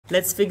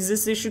Let's fix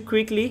this issue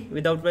quickly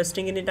without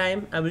wasting any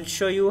time. I will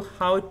show you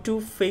how to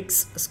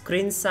fix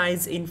screen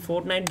size in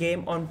Fortnite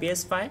game on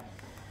PS5.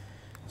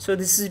 So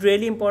this is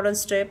really important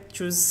step.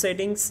 Choose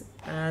settings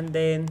and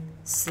then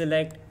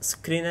select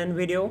screen and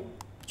video.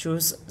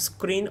 Choose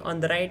screen on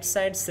the right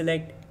side,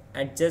 select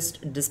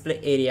adjust display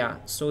area.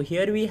 So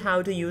here we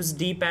have to use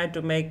D-pad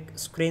to make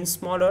screen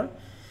smaller.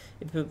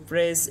 If you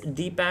press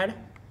D-pad,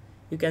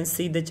 you can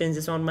see the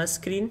changes on my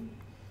screen,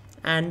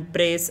 and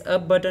press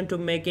up button to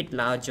make it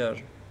larger.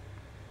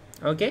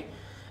 Okay,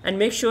 and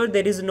make sure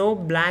there is no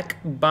black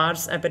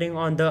bars appearing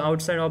on the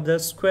outside of the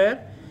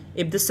square.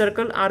 If the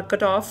circle are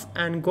cut off,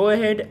 and go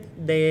ahead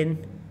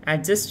then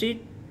adjust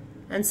it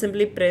and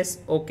simply press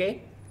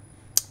OK,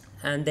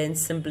 and then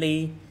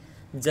simply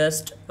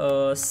just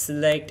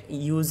select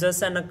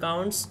users and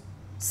accounts,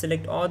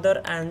 select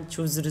other and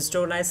choose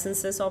restore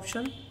licenses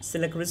option,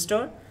 select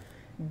restore.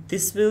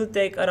 This will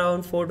take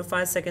around 4 to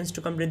 5 seconds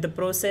to complete the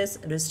process.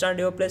 Restart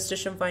your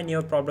PlayStation 5 and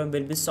your problem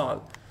will be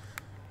solved.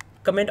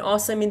 Comment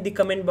awesome in the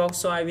comment box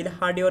so I will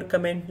heard your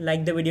comment,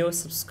 like the video,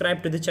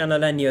 subscribe to the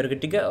channel, and you're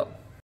good to go.